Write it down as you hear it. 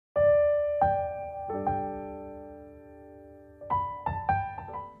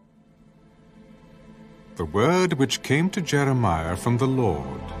The word which came to Jeremiah from the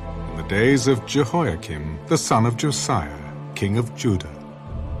Lord in the days of Jehoiakim, the son of Josiah, king of Judah.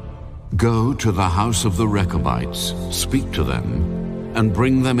 Go to the house of the Rechabites, speak to them, and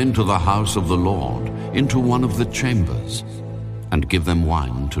bring them into the house of the Lord, into one of the chambers, and give them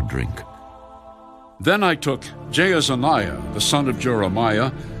wine to drink. Then I took Jaazaniah, the son of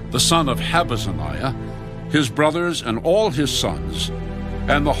Jeremiah, the son of Habazziniah, his brothers and all his sons,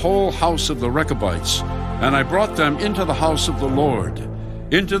 and the whole house of the Rechabites, and I brought them into the house of the Lord,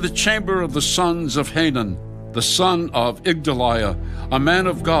 into the chamber of the sons of Hanan, the son of Igdaliah, a man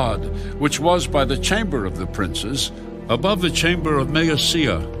of God, which was by the chamber of the princes, above the chamber of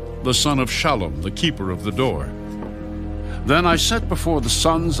Maaseiah, the son of Shallum, the keeper of the door. Then I set before the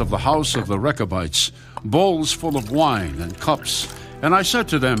sons of the house of the Rechabites bowls full of wine and cups, and I said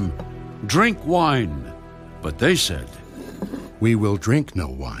to them, "Drink wine." But they said, "We will drink no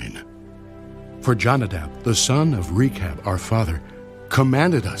wine. For Jonadab, the son of Rechab, our father,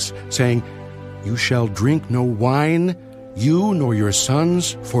 commanded us, saying, 'You shall drink no wine, you nor your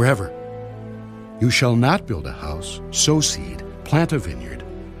sons, forever. You shall not build a house, sow seed, plant a vineyard,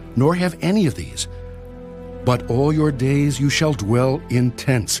 nor have any of these. But all your days you shall dwell in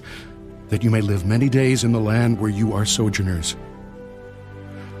tents, that you may live many days in the land where you are sojourners.'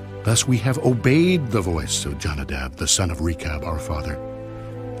 Thus we have obeyed the voice of Jonadab, the son of Rechab, our father,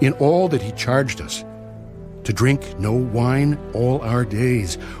 in all that he charged us, to drink no wine all our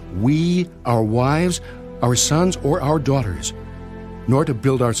days, we, our wives, our sons, or our daughters, nor to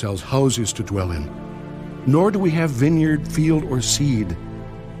build ourselves houses to dwell in, nor do we have vineyard, field, or seed.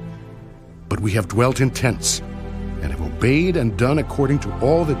 But we have dwelt in tents, and have obeyed and done according to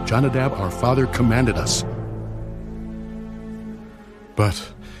all that Jonadab our father commanded us.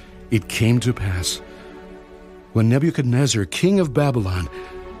 But it came to pass, when Nebuchadnezzar, king of Babylon,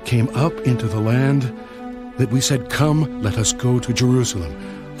 came up into the land, that we said, 'Come, let us go to Jerusalem,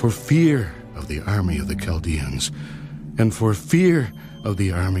 for fear of the army of the Chaldeans, and for fear of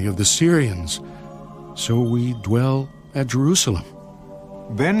the army of the Syrians. So we dwell at Jerusalem.'"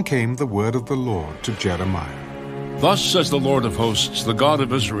 Then came the word of the Lord to Jeremiah. "Thus says the Lord of hosts, the God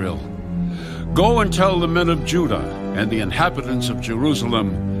of Israel, Go and tell the men of Judah and the inhabitants of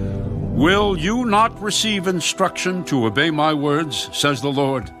Jerusalem, Will you not receive instruction to obey my words, says the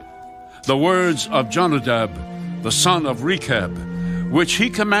Lord? The words of Jonadab, the son of Rechab, which he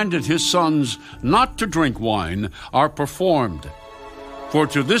commanded his sons not to drink wine, are performed. For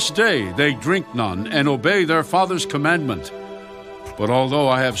to this day they drink none and obey their father's commandment. But although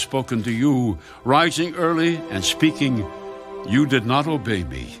I have spoken to you, rising early and speaking, you did not obey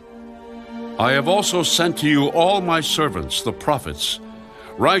me. I have also sent to you all my servants, the prophets,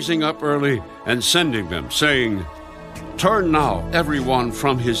 rising up early and sending them, saying, Turn now everyone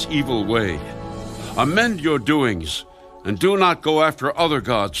from his evil way. Amend your doings, and do not go after other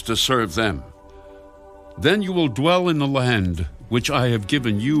gods to serve them. Then you will dwell in the land which I have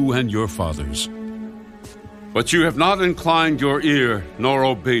given you and your fathers. But you have not inclined your ear, nor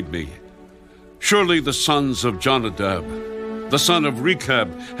obeyed me. Surely the sons of Jonadab, the son of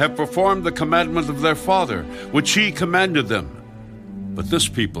Rechab, have performed the commandment of their father, which he commanded them. But this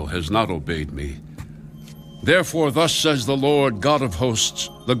people has not obeyed me. Therefore thus says the Lord God of hosts,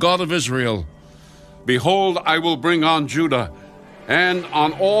 the God of Israel, Behold, I will bring on Judah and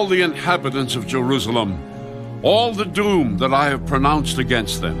on all the inhabitants of Jerusalem all the doom that I have pronounced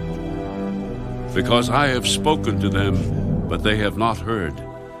against them. Because I have spoken to them, but they have not heard,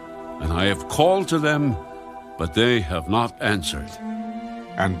 and I have called to them, but they have not answered.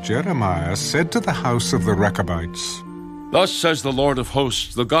 And Jeremiah said to the house of the Rechabites, Thus says the Lord of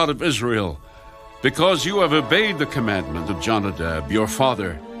hosts, the God of Israel, Because you have obeyed the commandment of Jonadab, your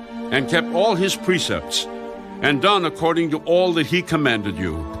father, and kept all his precepts, and done according to all that he commanded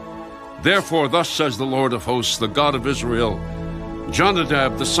you. Therefore thus says the Lord of hosts, the God of Israel,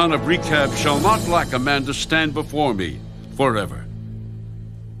 Jonadab the son of Rechab shall not lack a man to stand before me forever.